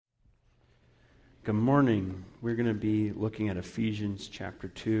Good morning. We're going to be looking at Ephesians chapter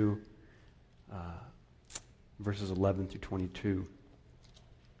 2, verses 11 through 22.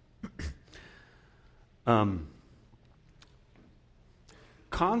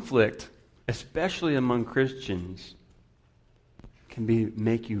 Conflict, especially among Christians, can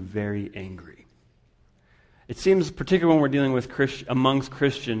make you very angry. It seems, particularly when we're dealing with amongst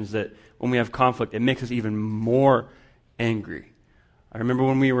Christians, that when we have conflict, it makes us even more angry. I remember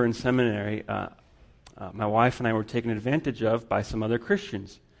when we were in seminary, my wife and I were taken advantage of by some other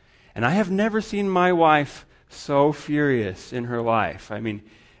Christians. And I have never seen my wife so furious in her life. I mean,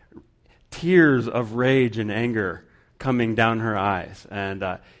 tears of rage and anger coming down her eyes. And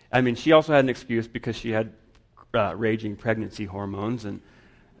she also had an excuse because she had raging pregnancy hormones.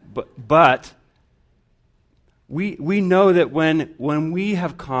 But we know that when we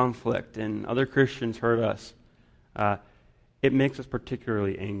have conflict and other Christians hurt us, it makes us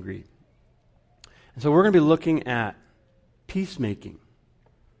particularly angry. And so we're going to be looking at peacemaking,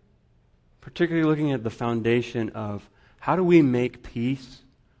 particularly looking at the foundation of how do we make peace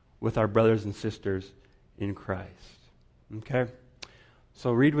with our brothers and sisters in Christ. Okay?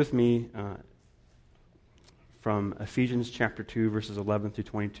 So read with me from Ephesians chapter 2, verses 11 through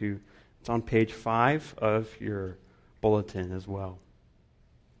 22. It's on page 5 of your bulletin as well.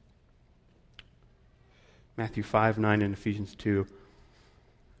 Matthew 5, 9, and Ephesians 2.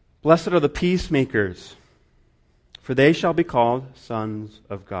 Blessed are the peacemakers, for they shall be called sons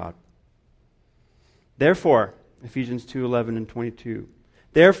of God. Therefore, Ephesians 2, 11 and 22.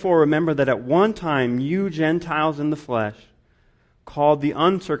 Therefore, remember that at one time you Gentiles in the flesh, called the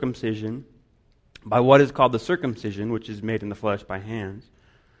uncircumcision by what is called the circumcision, which is made in the flesh by hands.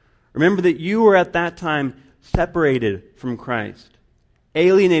 Remember that you were at that time separated from Christ,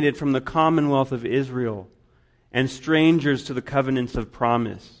 alienated from the commonwealth of Israel, and strangers to the covenants of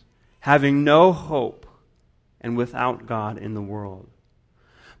promise, having no hope and without God in the world.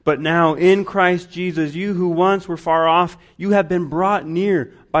 But now in Christ Jesus, you who once were far off, you have been brought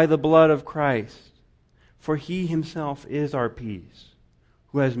near by the blood of Christ. For he himself is our peace,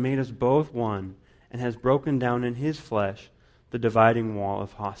 who has made us both one and has broken down in his flesh the dividing wall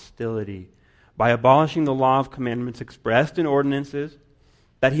of hostility, by abolishing the law of commandments expressed in ordinances,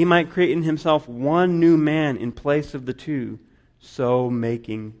 that he might create in himself one new man in place of the two, so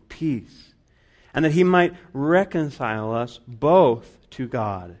making peace, and that he might reconcile us both to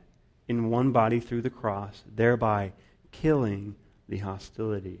God in one body through the cross, thereby killing the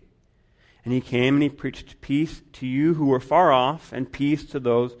hostility. And he came and he preached peace to you who were far off, and peace to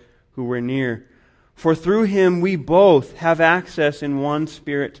those who were near. For through him we both have access in one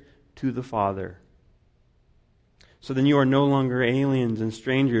Spirit to the Father. So then you are no longer aliens and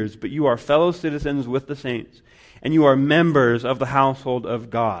strangers, but you are fellow citizens with the saints, and you are members of the household of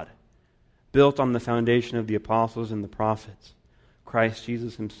God, built on the foundation of the apostles and the prophets, Christ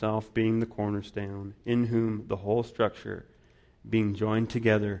Jesus himself being the cornerstone, in whom the whole structure, being joined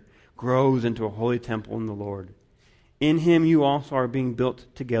together, grows into a holy temple in the Lord. In him you also are being built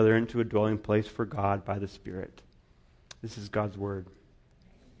together into a dwelling place for God by the Spirit. This is God's word.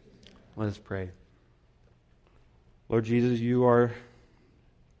 Let us pray. Lord Jesus, you are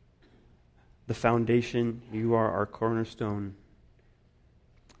the foundation. You are our cornerstone.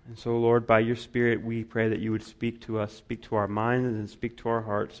 And so, Lord, by your Spirit, we pray that you would speak to us, speak to our minds, and speak to our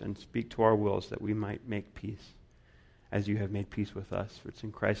hearts, and speak to our wills, that we might make peace as you have made peace with us. For it's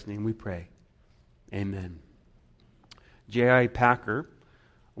in Christ's name we pray. Amen. J.I. Packer,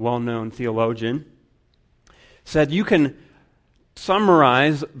 a well-known theologian, said you can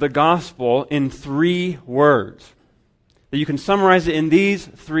summarize the gospel in 3 words. That you can summarize it in these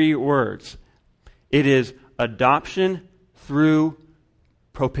 3 words. It is adoption through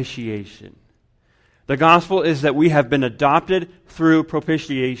propitiation. The gospel is that we have been adopted through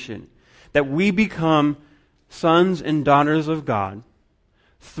propitiation. That we become sons and daughters of God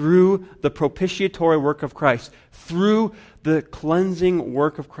through the propitiatory work of Christ, through the cleansing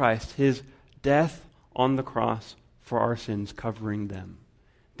work of Christ, his death on the cross for our sins, covering them.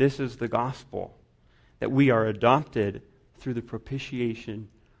 This is the gospel, that we are adopted through the propitiation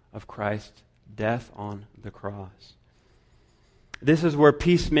of Christ's death on the cross. This is where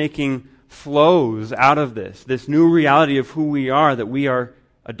peacemaking flows out of this new reality of who we are, that we are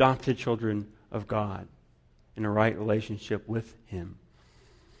adopted children of God in a right relationship with him.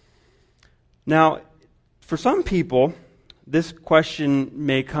 Now, for some people, this question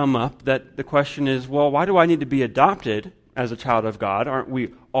may come up, that the question is, well, why do I need to be adopted as a child of God? Aren't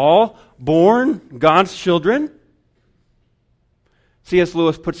we all born God's children? C.S.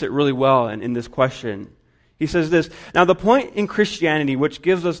 Lewis puts it really well in this question. He says this, "Now the point in Christianity which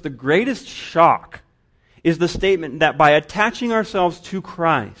gives us the greatest shock is the statement that by attaching ourselves to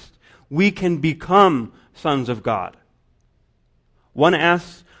Christ, we can become sons of God." One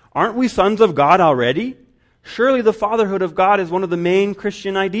asks, aren't we sons of God already? Surely the fatherhood of God is one of the main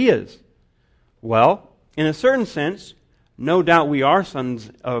Christian ideas. Well, in a certain sense, no doubt we are sons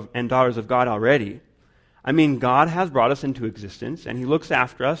of and daughters of God already. I mean, God has brought us into existence, and He looks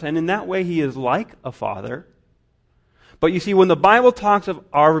after us, and in that way He is like a father. But you see, when the Bible talks of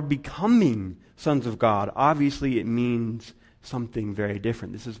our becoming sons of God, obviously it means something very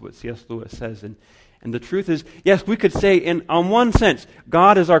different. This is what C.S. Lewis says. And the truth is, yes, we could say, on one sense,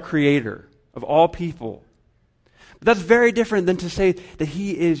 God is our creator of all people. But that's very different than to say that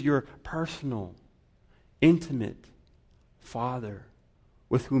He is your personal, intimate Father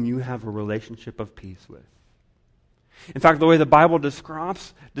with whom you have a relationship of peace with. In fact, the way the Bible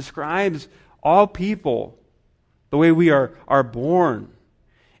describes all people, the way we are born,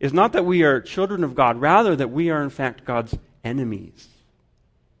 is not that we are children of God, rather that we are in fact God's enemies.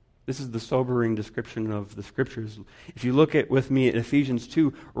 This is the sobering description of the Scriptures. If you look with me at Ephesians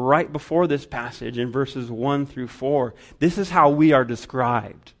 2, right before this passage in verses 1 through 4, this is how we are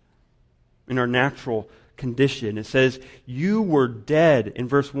described in our natural condition. It says, you were dead, in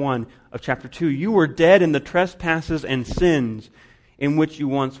verse 1 of chapter 2, you were dead in the trespasses and sins in which you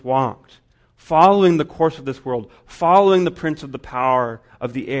once walked, following the course of this world, following the prince of the power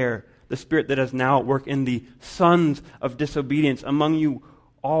of the air, the spirit that is now at work in the sons of disobedience. Among you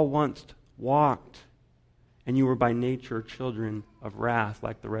all once walked, and you were by nature children of wrath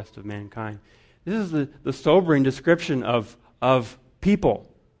like the rest of mankind. This is the sobering description of people,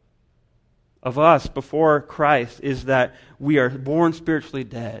 of us before Christ, is that we are born spiritually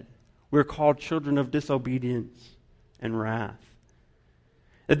dead. We're called children of disobedience and wrath.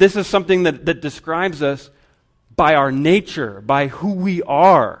 That this is something that describes us by our nature, by who we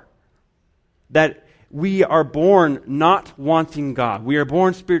are. That we are born not wanting God. We are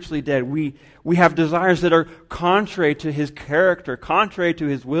born spiritually dead. We have desires that are contrary to His character, contrary to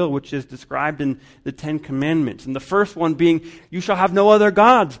His will, which is described in the Ten Commandments. And the first one being, you shall have no other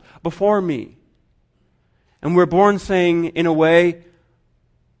gods before me. And we're born saying, in a way,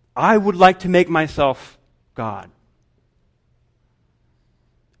 I would like to make myself God.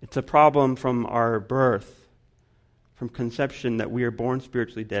 It's a problem from our birth, from conception, that we are born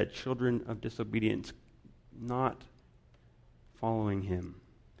spiritually dead, children of disobedience, not following Him.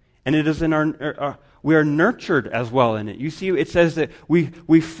 And it is in we are nurtured as well in it. You see, it says that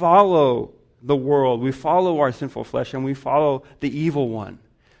we follow the world, we follow our sinful flesh, and we follow the evil one.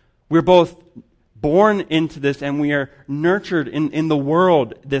 We're both born into this, and we are nurtured in the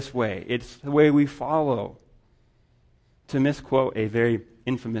world this way. It's the way we follow. To misquote a very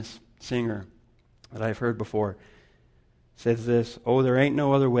infamous singer that I've heard before, says this, "Oh, there ain't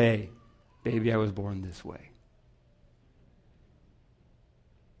no other way. Baby, I was born this way."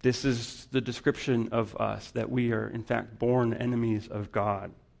 This is the description of us, that we are, in fact, born enemies of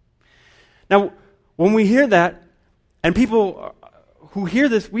God. Now, when we hear that, and people who hear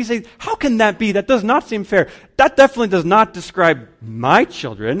this, we say, how can that be? That does not seem fair. That definitely does not describe my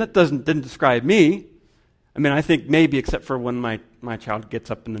children. That didn't describe me. I mean, I think maybe except for when my child gets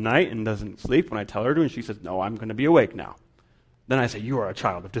up in the night and doesn't sleep when I tell her to, and she says, no, I'm going to be awake now. Then I say, you are a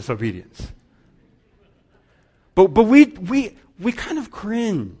child of disobedience. But we kind of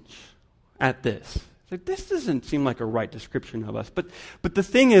cringe at this. It's like, this doesn't seem like a right description of us. But the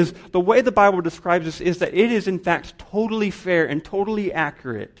thing is, the way the Bible describes us is that it is in fact totally fair and totally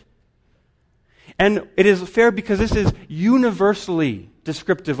accurate. And it is fair because this is universally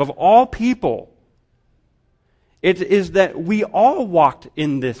descriptive of all people. It is that we all walked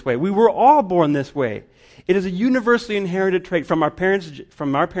in this way. We were all born this way. It is a universally inherited trait from our parents,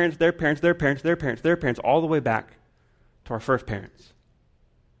 their parents, their parents, their parents, their parents, all the way back to our first parents,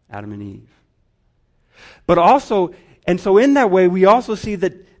 Adam and Eve. But also, and so in that way, we also see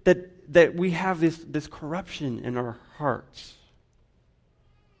that we have this corruption in our hearts.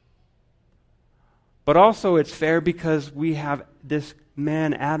 But also it's fair because we have this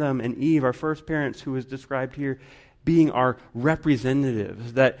man, Adam and Eve, our first parents, who is described here, being our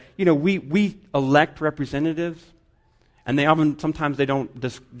representatives. That, we elect representatives, and sometimes they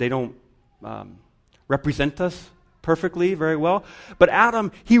don't represent us perfectly, very well. But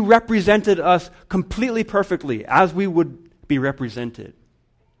Adam, he represented us completely perfectly, as we would be represented.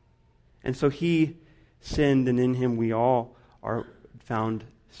 And so he sinned, and in him we all are found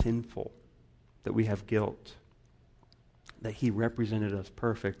sinful, that we have guilt, that he represented us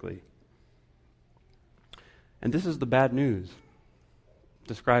perfectly. And this is the bad news.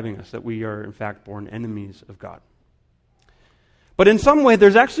 describing us, that we are in fact born enemies of God. But in some way,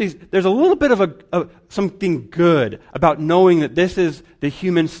 there's a little bit of something good about knowing that this is the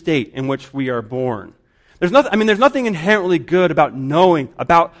human state in which we are born. There's nothing inherently good about knowing,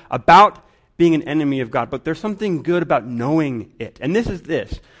 about being an enemy of God, but there's something good about knowing it. And this is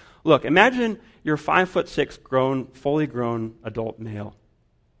this. Look, imagine you're 5'6", fully grown adult male,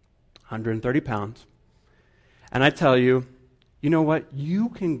 130 pounds. And I tell you, you know what? You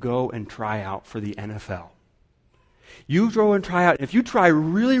can go and try out for the NFL. You go and try out. If you try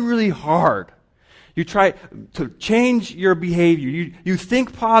really, really hard, you try to change your behavior, you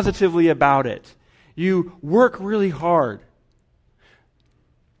think positively about it, you work really hard,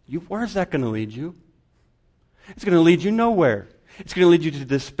 where's that going to lead you? It's going to lead you nowhere. It's going to lead you to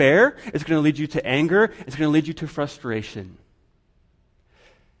despair. It's going to lead you to anger. It's going to lead you to frustration.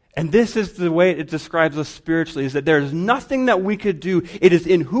 And this is the way it describes us spiritually, is that there is nothing that we could do. It is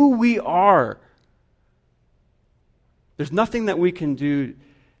in who we are. There's nothing that we can do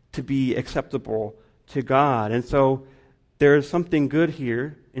to be acceptable to God. And so there is something good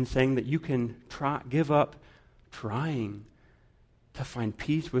here in saying that you can give up trying to find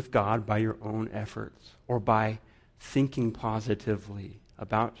peace with God by your own efforts or by thinking positively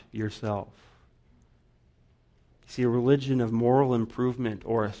about yourself. See, a religion of moral improvement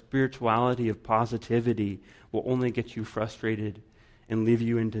or a spirituality of positivity will only get you frustrated and leave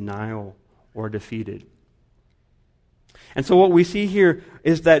you in denial or defeated. And so what we see here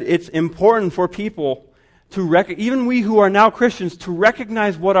is that it's important for people to even we who are now Christians, to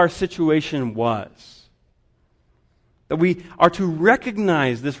recognize what our situation was. That we are to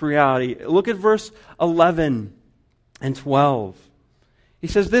recognize this reality. Look at verse 11 and 12. He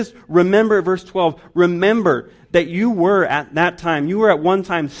says this, remember, verse 12, remember that you were at one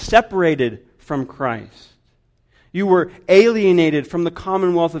time separated from Christ. You were alienated from the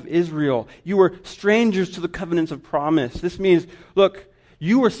commonwealth of Israel. You were strangers to the covenants of promise. This means, look,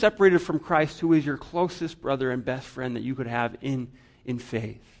 you were separated from Christ, who is your closest brother and best friend that you could have in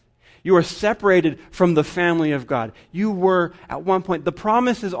faith. You are separated from the family of God. You were, at one point,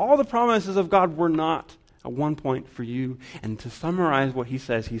 all the promises of God were not at one point for you. And to summarize what he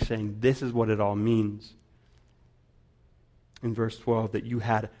says, he's saying this is what it all means. In verse 12, that you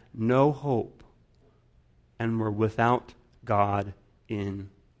had no hope and were without God in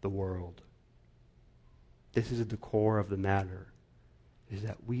the world. This is at the core of the matter, is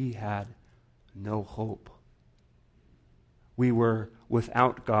that we had no hope. We were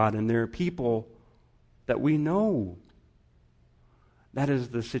without God, and there are people that we know that is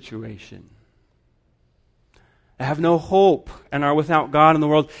the situation. They have no hope and are without God in the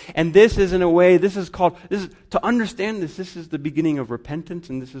world. And this is, in a way, to understand this is the beginning of repentance,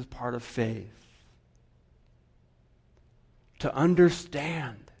 and this is part of faith. To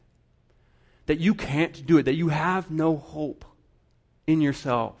understand that you can't do it, that you have no hope in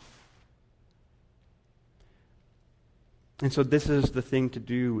yourself. And so this is the thing to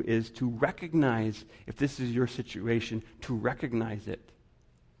do, is to recognize, if this is your situation, to recognize it.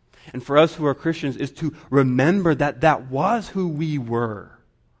 And for us who are Christians, is to remember that that was who we were.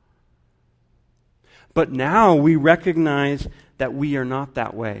 But now we recognize that we are not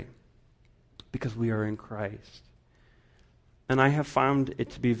that way, because we are in Christ. And I have found it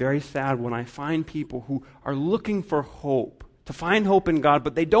to be very sad when I find people who are looking for hope, to find hope in God,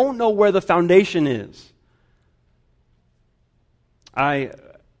 but they don't know where the foundation is. I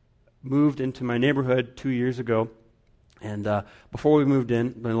moved into my neighborhood 2 years ago, and before we moved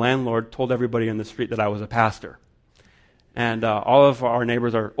in, the landlord told everybody on the street that I was a pastor. And all of our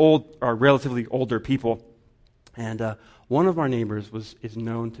neighbors are relatively older people. And one of our neighbors is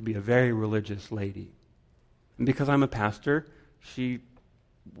known to be a very religious lady. And because I'm a pastor, she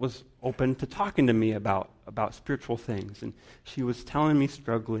was open to talking to me about spiritual things. And she was telling me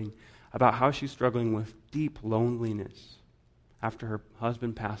about how she's struggling with deep loneliness after her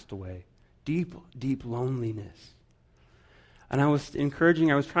husband passed away. Deep, deep loneliness. And I was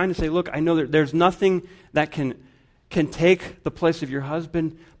trying to say, look, I know that there's nothing that can take the place of your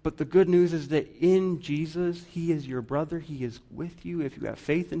husband, but the good news is that in Jesus, He is your brother, He is with you if you have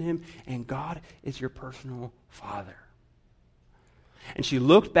faith in Him, and God is your personal Father. And she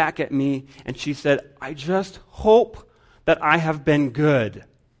looked back at me and she said, I just hope that I have been good.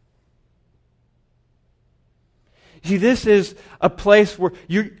 See, this is a place where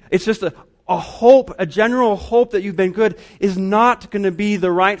it's just a hope, a general hope that you've been good is not going to be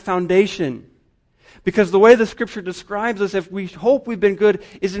the right foundation. Because the way the Scripture describes us, if we hope we've been good,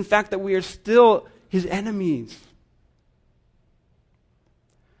 is in fact that we are still His enemies.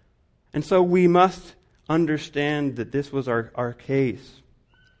 And so we must understand that this was our case.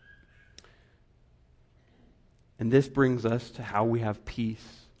 And this brings us to how we have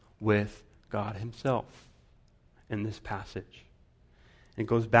peace with God himself in this passage. It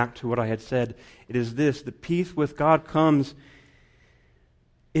goes back to what I had said. It is this: the peace with God comes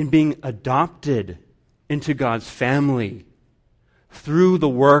in being adopted into God's family through the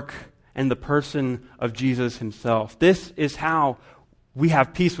work and the person of Jesus himself. This is how we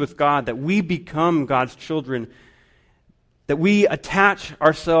have peace with God, that we become God's children, that we attach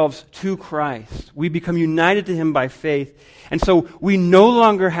ourselves to Christ. We become united to him by faith. And so we no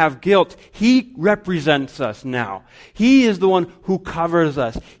longer have guilt. He represents us now. He is the one who covers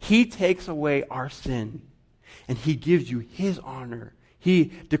us. He takes away our sin. And he gives you his honor.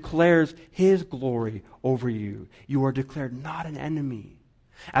 He declares his glory over you. You are declared not an enemy.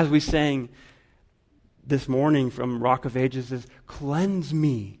 As we sang this morning from Rock of Ages, is cleanse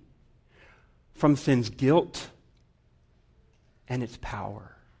me from sin's guilt and its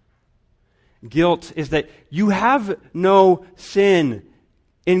power. Guilt is that you have no sin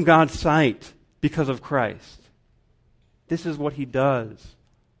in God's sight because of Christ. This is what he does.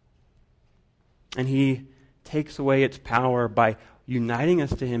 And he takes away its power by uniting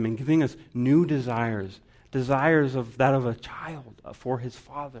us to him and giving us new desires of that of a child for his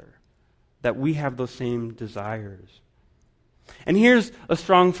father, that we have those same desires. And here's a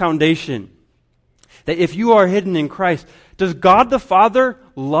strong foundation, that if you are hidden in Christ, does God the Father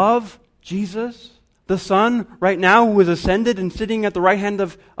love Jesus, the Son, right now, who is ascended and sitting at the right hand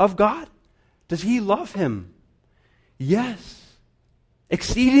of God? Does he love him? Yes,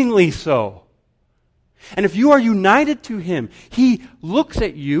 exceedingly so. And if you are united to him, he looks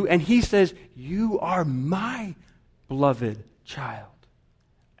at you and he says, you are my beloved child,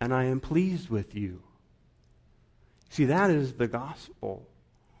 and I am pleased with you. See, that is the gospel.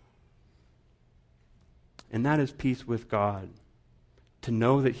 And that is peace with God. To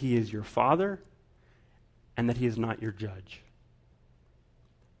know that he is your Father and that he is not your judge.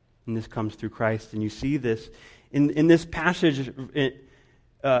 And this comes through Christ. And you see this in this passage,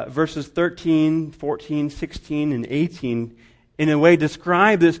 verses 13, 14, 16, and 18, in a way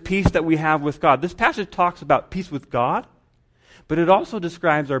describe this peace that we have with God. This passage talks about peace with God, but it also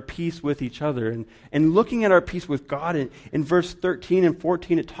describes our peace with each other. And looking at our peace with God, in verse 13 and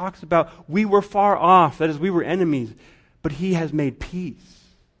 14, it talks about we were far off, that is, we were enemies, but he has made peace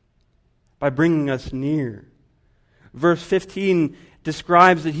by bringing us near. Verse 15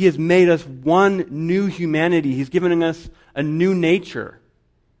 describes that he has made us one new humanity. He's given us a new nature.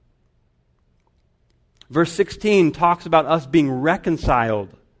 Verse 16 talks about us being reconciled,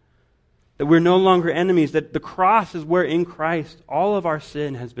 that we're no longer enemies, that the cross is where in Christ all of our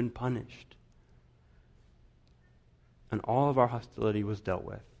sin has been punished and all of our hostility was dealt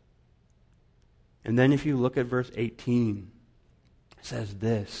with. And then if you look at verse 18, it says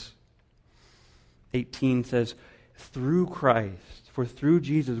this. 18 says, through Christ, for through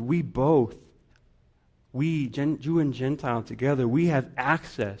Jesus, we both, Jew and Gentile together, we have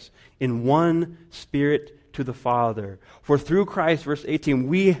access in one Spirit to the Father. For through Christ, verse 18,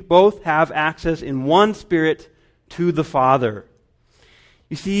 we both have access in one Spirit to the Father.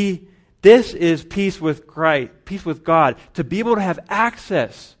 You see, this is peace with Christ, peace with God, to be able to have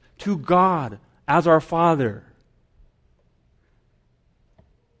access to God as our Father.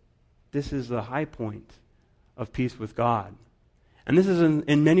 This is the high point of peace with God. And this is,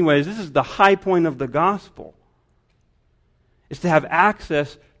 in many ways, this is the high point of the gospel. Is to have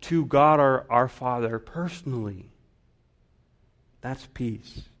access to God our Father personally. That's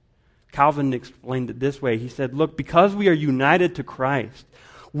peace. Calvin explained it this way. He said, look, because we are united to Christ,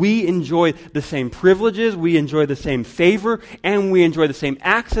 we enjoy the same privileges, we enjoy the same favor, and we enjoy the same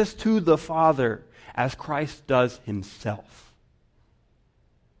access to the Father as Christ does himself.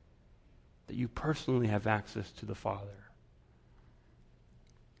 That you personally have access to the Father.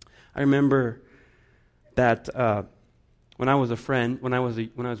 I remember that when I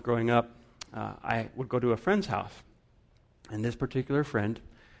was growing up, I would go to a friend's house, and this particular friend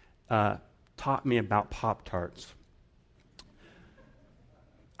taught me about Pop-Tarts.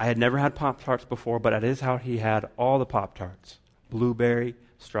 I had never had Pop-Tarts before, but at his house he had all the Pop-Tarts: blueberry,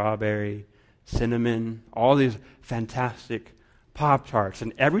 strawberry, cinnamon, all these fantastic Pop-Tarts.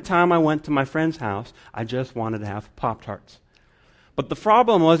 And every time I went to my friend's house, I just wanted to have Pop-Tarts. But the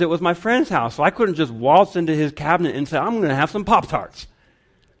problem was it was my friend's house, so I couldn't just waltz into his cabinet and say, I'm going to have some Pop-Tarts.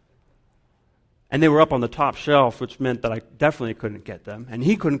 And they were up on the top shelf, which meant that I definitely couldn't get them, and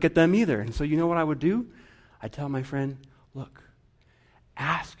he couldn't get them either. And so you know what I would do? I'd tell my friend, look,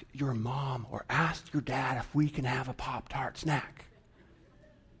 ask your mom or ask your dad if we can have a Pop-Tart snack.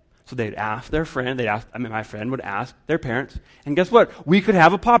 So they'd ask their friend, my friend would ask their parents, and guess what? We could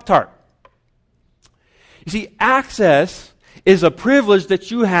have a Pop-Tart. You see, access is a privilege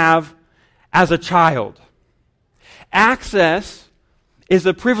that you have as a child. Access is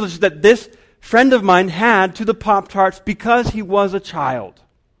a privilege that this friend of mine had to the Pop-Tarts because he was a child.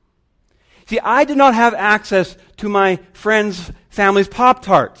 See, I did not have access to my friend's family's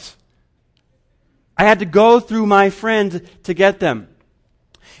Pop-Tarts. I had to go through my friend to get them.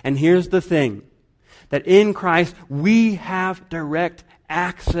 And here's the thing, that in Christ we have direct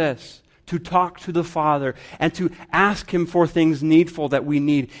access to talk to the Father and to ask Him for things needful that we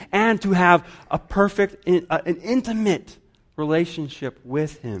need and to have a perfect, an intimate relationship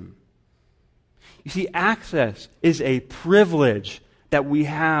with Him. You see, access is a privilege that we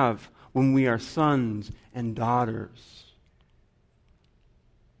have when we are sons and daughters.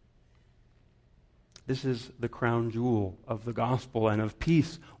 This is the crown jewel of the gospel and of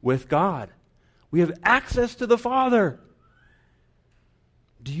peace with God. We have access to the Father.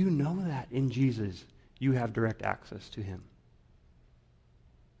 Do you know that in Jesus you have direct access to Him?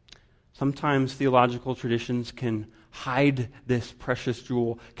 Sometimes theological traditions can hide this precious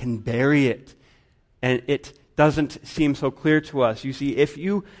jewel, can bury it, and it doesn't seem so clear to us. You see, if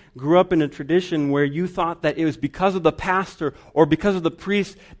you grew up in a tradition where you thought that it was because of the pastor or because of the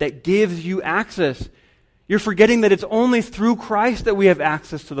priest that gives you access, you're forgetting that it's only through Christ that we have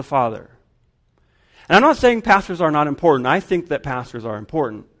access to the Father. And I'm not saying pastors are not important. I think that pastors are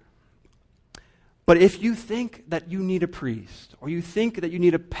important. But if you think that you need a priest or you think that you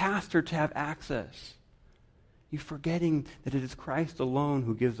need a pastor to have access, you're forgetting that it is Christ alone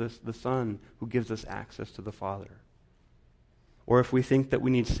who gives us the Son, who gives us access to the Father. Or if we think that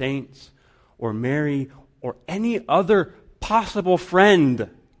we need saints or Mary or any other possible friend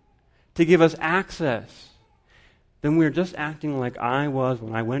to give us access, then we're just acting like I was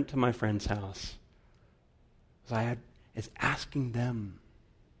when I went to my friend's house. It's asking them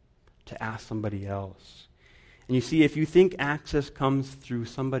to ask somebody else. And you see, if you think access comes through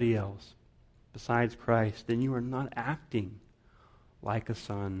somebody else besides Christ, then you are not acting like a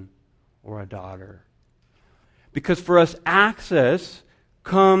son or a daughter. Because for us, access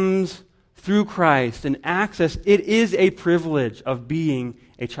comes through Christ. And access, it is a privilege of being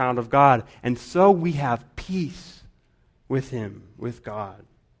a child of God. And so we have peace with Him, with God.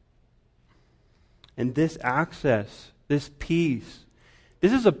 And this access, this peace,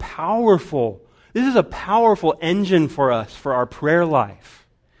 this is a powerful engine for us, for our prayer life.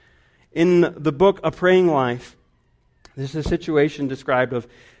 In the book A Praying Life, there's a situation described of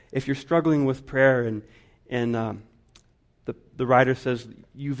if you're struggling with prayer, and the writer says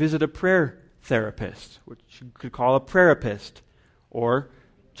you visit a prayer therapist, which you could call a prayerapist, or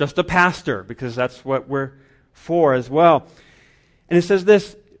just a pastor, because that's what we're for as well. And it says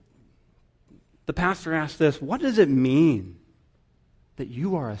this, the pastor asks this, what does it mean that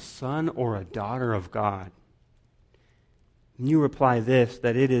you are a son or a daughter of God? And you reply this,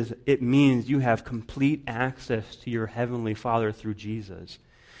 that it means you have complete access to your heavenly Father through Jesus,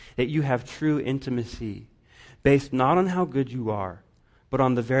 that you have true intimacy based not on how good you are, but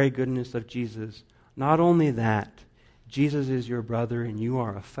on the very goodness of Jesus. Not only that, Jesus is your brother and you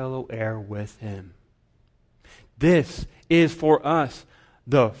are a fellow heir with Him. This is for us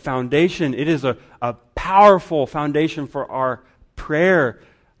the foundation. It is a powerful foundation for our prayer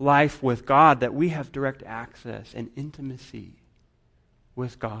life with God, that we have direct access and intimacy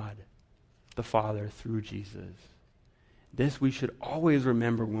with God, the Father, through Jesus. This we should always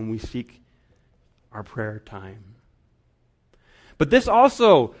remember when we seek our prayer time. But this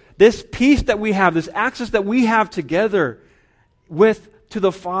also, this peace that we have, this access that we have together to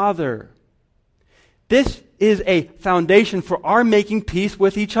the Father, this is a foundation for our making peace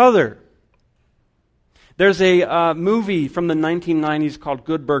with each other. There's a movie from the 1990s called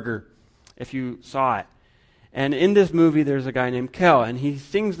Good Burger, if you saw it. And in this movie, there's a guy named Kel, and he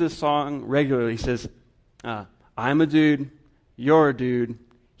sings this song regularly. He says, I'm a dude, you're a dude,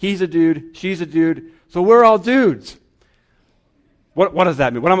 he's a dude, she's a dude, so we're all dudes. What does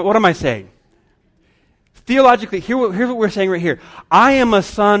that mean? What am I saying? Theologically, here's what we're saying right here. I am a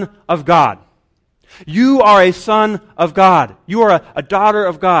son of God. You are a son of God. You are a daughter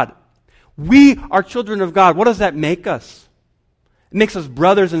of God. We are children of God. What does that make us? It makes us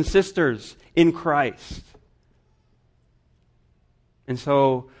brothers and sisters in Christ. And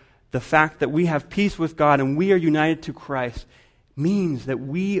so the fact that we have peace with God and we are united to Christ means that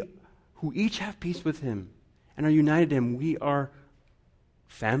we, who each have peace with Him and are united to Him, we are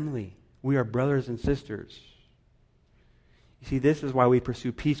family. We are brothers and sisters. You see, this is why we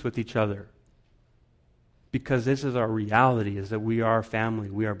pursue peace with each other. Because this is our reality, is that we are family,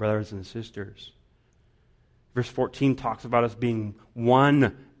 we are brothers and sisters. Verse 14 talks about us being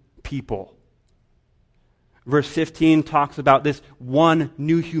one people. Verse 15 talks about this one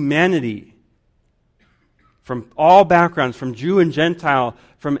new humanity. From all backgrounds, from Jew and Gentile,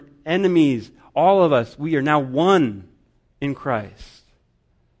 from enemies, all of us, we are now one in Christ.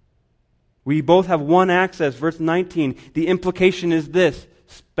 We both have one access. Verse 19, the implication is this,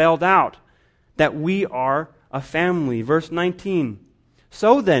 spelled out, that we are a family. Verse 19,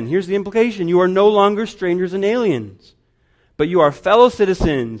 so then, here's the implication, you are no longer strangers and aliens, but you are fellow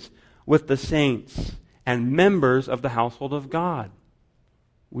citizens with the saints and members of the household of God.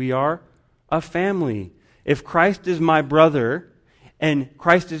 We are a family. If Christ is my brother and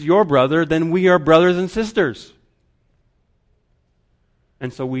Christ is your brother, then we are brothers and sisters.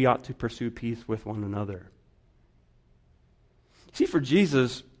 And so we ought to pursue peace with one another. See, for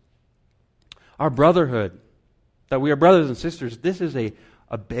Jesus, our brotherhood, that we are brothers and sisters, this is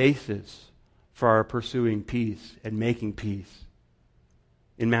a basis for our pursuing peace and making peace.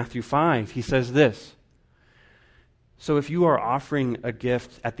 In Matthew 5, he says this, so if you are offering a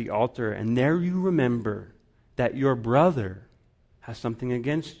gift at the altar and there you remember that your brother has something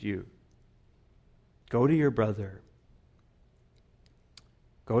against you, go to your brother.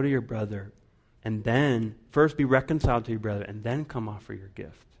 Go to your brother and then first be reconciled to your brother and then come offer your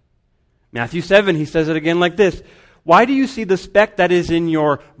gift. Matthew 7, he says it again like this, why do you see the speck that is in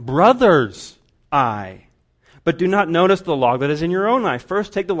your brother's eye, but do not notice the log that is in your own eye?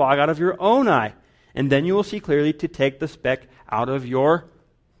 First take the log out of your own eye, and then you will see clearly to take the speck out of your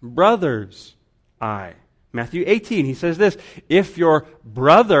brother's eye. Matthew 18, he says this, if your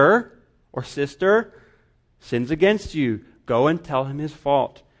brother or sister sins against you, go and tell him his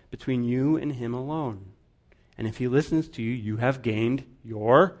fault between you and him alone. And if he listens to you, you have gained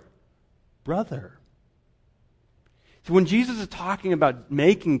your brother. So when Jesus is talking about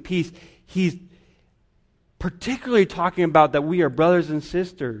making peace, he's particularly talking about that we are brothers and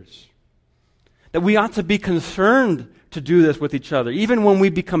sisters. That we ought to be concerned to do this with each other, even when we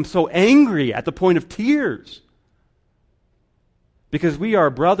become so angry at the point of tears. Because we are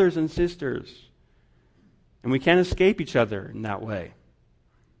brothers and sisters. And we can't escape each other in that way.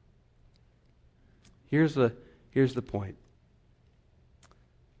 Here's the point.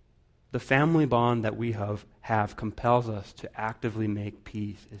 The family bond that we have compels us to actively make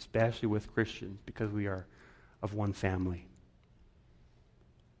peace, especially with Christians, because we are of one family.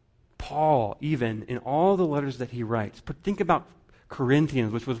 Paul, even in all the letters that he writes, but think about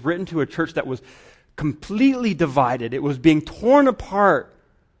Corinthians, which was written to a church that was completely divided. It was being torn apart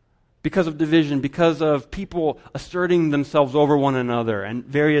because of division, because of people asserting themselves over one another and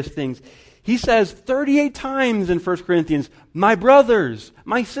various things. He says 38 times in 1 Corinthians, my brothers,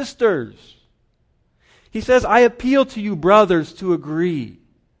 my sisters. He says, I appeal to you, brothers, to agree.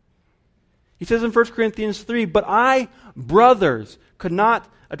 He says in 1 Corinthians 3, but I, brothers, could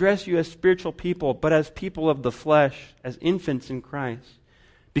not address you as spiritual people, but as people of the flesh, as infants in Christ,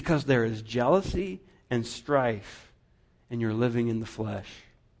 because there is jealousy and strife, and you're living in the flesh.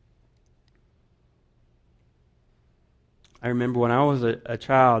 I remember when I was a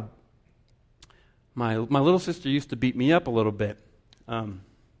child, my little sister used to beat me up a little bit.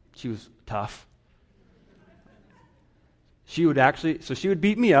 She was tough. She would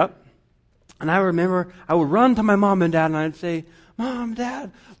beat me up, and I remember I would run to my mom and dad, and I'd say, Mom,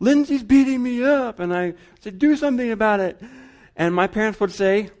 Dad, Lindsay's beating me up. And I said, do something about it. And my parents would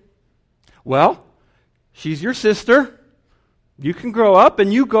say, well, she's your sister. You can grow up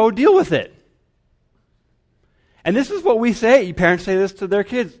and you go deal with it. And this is what we say. Parents say this to their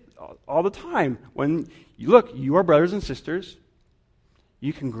kids all the time. When you look, you are brothers and sisters.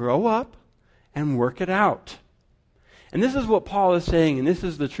 You can grow up and work it out. And this is what Paul is saying, and this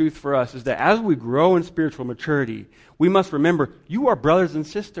is the truth for us, is that as we grow in spiritual maturity, we must remember, you are brothers and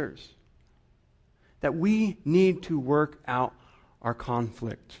sisters. That we need to work out our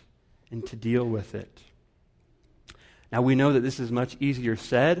conflict and to deal with it. Now we know that this is much easier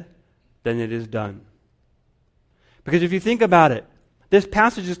said than it is done. Because if you think about it, this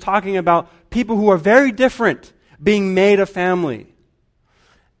passage is talking about people who are very different being made a family.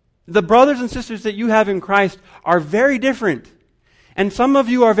 The brothers and sisters that you have in Christ are very different. And some of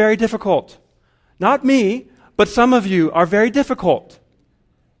you are very difficult. Not me, but some of you are very difficult.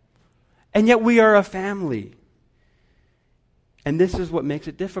 And yet we are a family. And this is what makes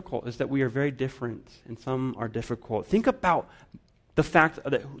it difficult, is that we are very different and some are difficult. Think about the fact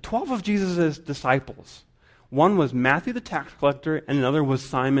that 12 of Jesus' disciples, one was Matthew the tax collector and another was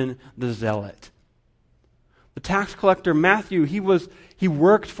Simon the zealot. The tax collector, Matthew, he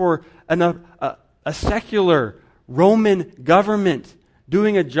worked for a secular Roman government,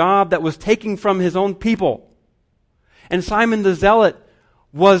 doing a job that was taking from his own people. And Simon the zealot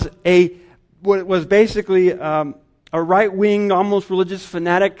was a was basically a right-wing, almost religious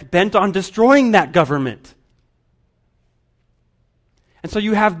fanatic bent on destroying that government. And so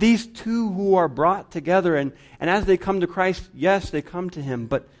you have these two who are brought together, and as they come to Christ, yes, they come to Him,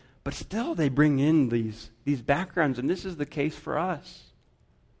 but still they bring in these backgrounds, and this is the case for us.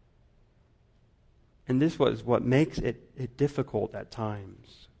 And this was what makes it difficult at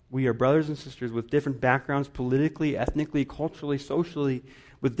times. We are brothers and sisters with different backgrounds, politically, ethnically, culturally, socially,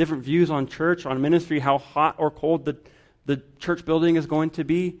 with different views on church, on ministry, how hot or cold the church building is going to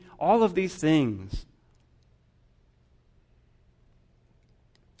be. All of these things.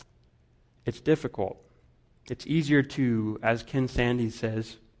 It's difficult. It's easier to, as Ken Sande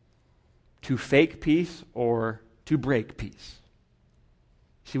says, to fake peace or to break peace.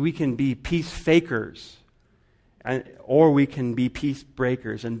 See, we can be peace fakers, or we can be peace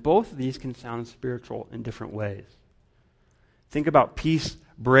breakers, and both of these can sound spiritual in different ways. Think about peace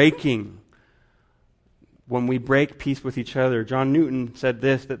breaking. When we break peace with each other, John Newton said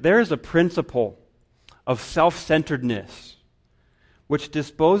this, that there is a principle of self-centeredness which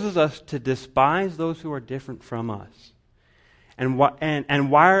disposes us to despise those who are different from us. And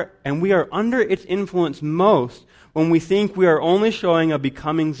we are under its influence most when we think we are only showing a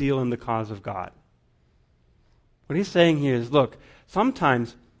becoming zeal in the cause of God. What he's saying here is, look,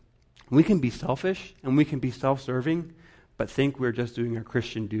 sometimes we can be selfish and we can be self-serving, but think we're just doing our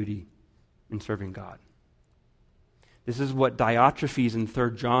Christian duty in serving God. This is what Diotrephes in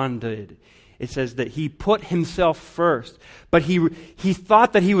 3 John did. It says that he put himself first, but he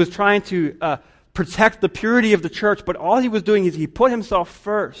thought that he was trying to protect the purity of the church, but all he was doing is he put himself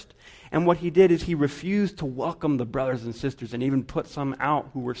first. And what he did is he refused to welcome the brothers and sisters and even put some out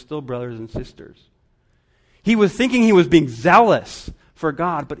who were still brothers and sisters. He was thinking he was being zealous for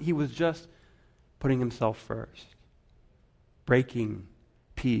God, but he was just putting himself first, breaking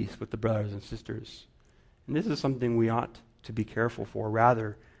peace with the brothers and sisters. And this is something we ought to be careful for.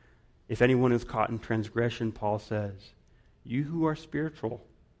 Rather, if anyone is caught in transgression, Paul says, you who are spiritual,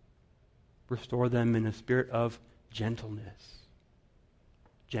 restore them in a spirit of gentleness.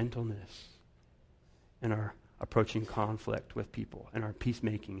 Gentleness in our approaching conflict with people and our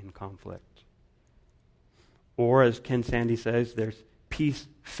peacemaking in conflict. Or, as Ken Sande says, there's peace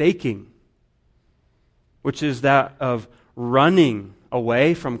faking, which is that of running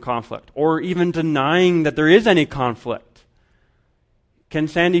away from conflict or even denying that there is any conflict. Ken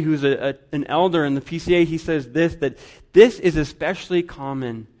Sande, who's an elder in the PCA, he says that this is especially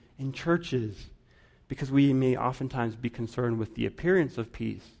common in churches because we may oftentimes be concerned with the appearance of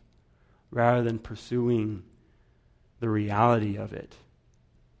peace rather than pursuing the reality of it.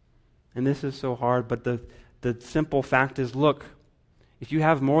 And this is so hard, but the simple fact is, look, if you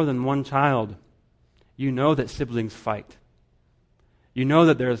have more than one child, you know that siblings fight. You know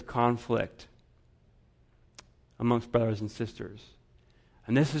that there is conflict amongst brothers and sisters.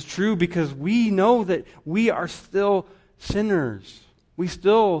 And this is true because we know that we are still sinners. We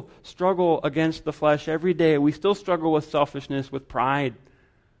still struggle against the flesh every day. We still struggle with selfishness, with pride,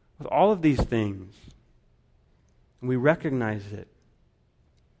 with all of these things. And we recognize it.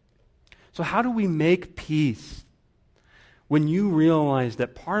 So how do we make peace when you realize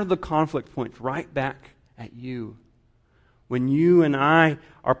that part of the conflict points right back at you? When you and I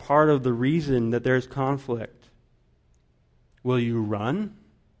are part of the reason that there's conflict? Will you run,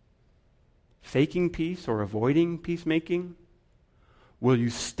 faking peace or avoiding peacemaking? Will you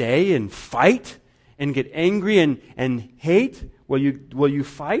stay and fight and get angry and hate? Will you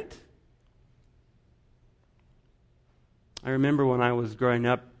fight? I remember when I was growing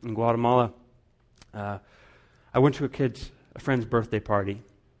up in Guatemala, I went to a friend's birthday party,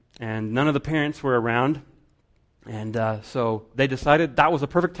 and none of the parents were around, and so they decided that was the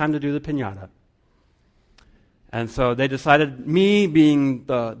perfect time to do the piñata. And so they decided, me being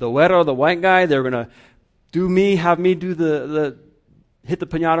the güero, the white guy, they were going to have me do hit the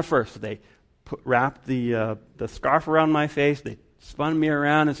piñata first. So they wrapped the scarf around my face. They spun me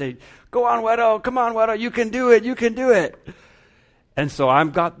around and said, "Go on, güero, come on, güero, you can do it, you can do it." And so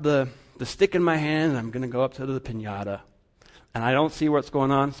I've got the stick in my hand, and I'm going to go up to the piñata. And I don't see what's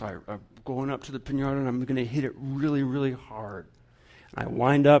going on, so I'm going up to the piñata, and I'm going to hit it really, really hard. And I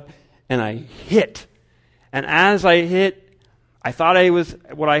wind up, and I hit. And as I hit,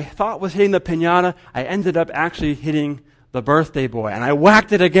 what I thought was hitting the piñata, I ended up actually hitting the birthday boy. And I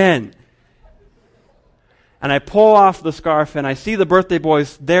whacked it again. And I pull off the scarf, and I see the birthday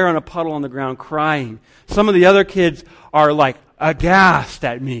boys there in a puddle on the ground crying. Some of the other kids are like aghast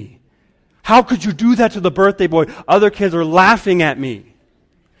at me. How could you do that to the birthday boy? Other kids are laughing at me.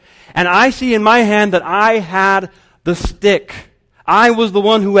 And I see in my hand that I had the stick. I was the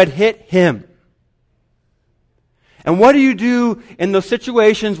one who had hit him. And what do you do in those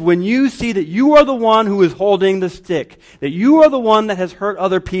situations when you see that you are the one who is holding the stick, that you are the one that has hurt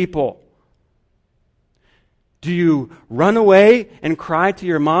other people? Do you run away and cry to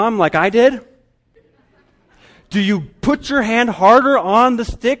your mom like I did? Do you put your hand harder on the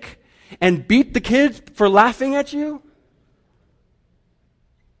stick and beat the kids for laughing at you?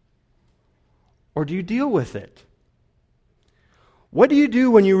 Or do you deal with it? What do you do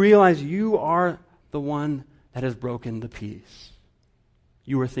when you realize you are the one that has broken the peace?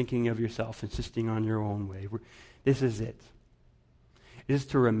 You are thinking of yourself, insisting on your own way. This is it. It is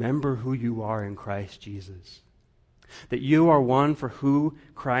to remember who you are in Christ Jesus. That you are one for who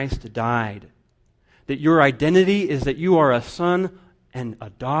Christ died. That your identity is that you are a son and a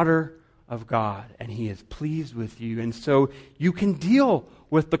daughter of God, and He is pleased with you. And so you can deal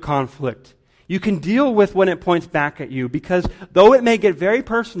with the conflict. You can deal with when it points back at you, because though it may get very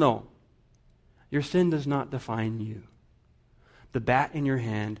personal, your sin does not define you. The bat in your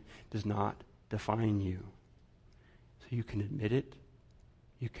hand does not define you. So you can admit it,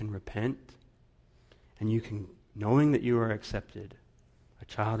 you can repent, and you can, knowing that you are accepted, a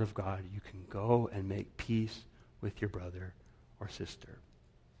child of God, you can go and make peace with your brother or sister.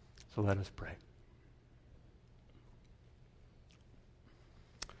 So let us pray.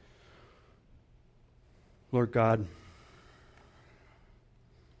 Lord God,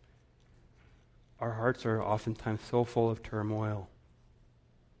 our hearts are oftentimes so full of turmoil,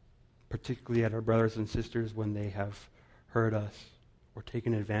 particularly at our brothers and sisters when they have hurt us or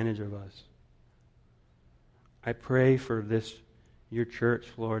taken advantage of us. I pray for this, your church,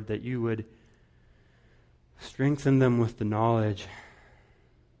 Lord, that you would strengthen them with the knowledge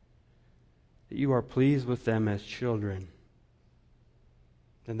that you are pleased with them as children.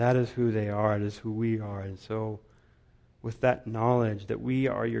 And that is who they are, it is who we are. And so, with that knowledge that we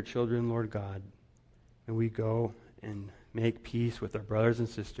are your children, Lord God, and we go and make peace with our brothers and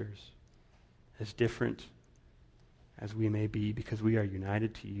sisters, as different as we may be, because we are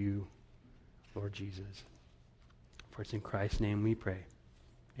united to you, Lord Jesus. For it's in Christ's name we pray.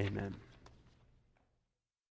 Amen.